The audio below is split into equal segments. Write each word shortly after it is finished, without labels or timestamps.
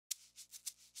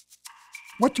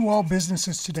What do all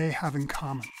businesses today have in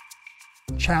common?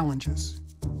 Challenges.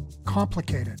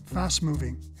 Complicated,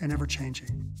 fast-moving, and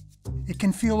ever-changing. It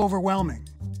can feel overwhelming.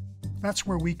 That's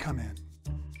where we come in.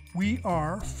 We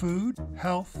are Food,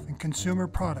 Health, and Consumer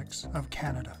Products of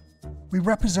Canada. We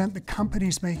represent the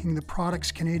companies making the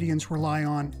products Canadians rely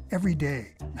on every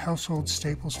day. Household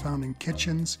staples found in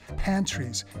kitchens,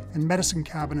 pantries, and medicine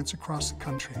cabinets across the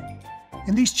country.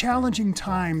 In these challenging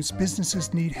times,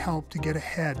 businesses need help to get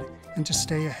ahead and to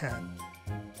stay ahead.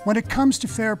 When it comes to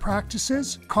fair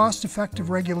practices, cost-effective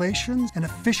regulations, and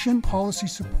efficient policy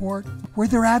support, we're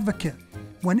their advocate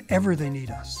whenever they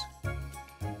need us.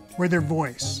 We're their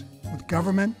voice with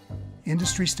government,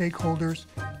 industry stakeholders,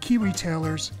 key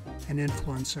retailers, and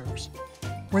influencers.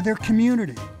 We're their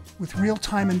community with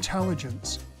real-time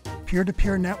intelligence,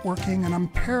 peer-to-peer networking, and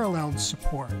unparalleled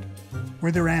support.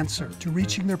 We're their answer to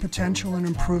reaching their potential and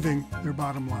improving their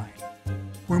bottom line.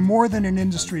 We're more than an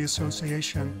industry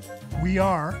association. We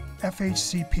are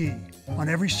FHCP on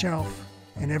every shelf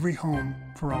in every home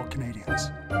for all Canadians.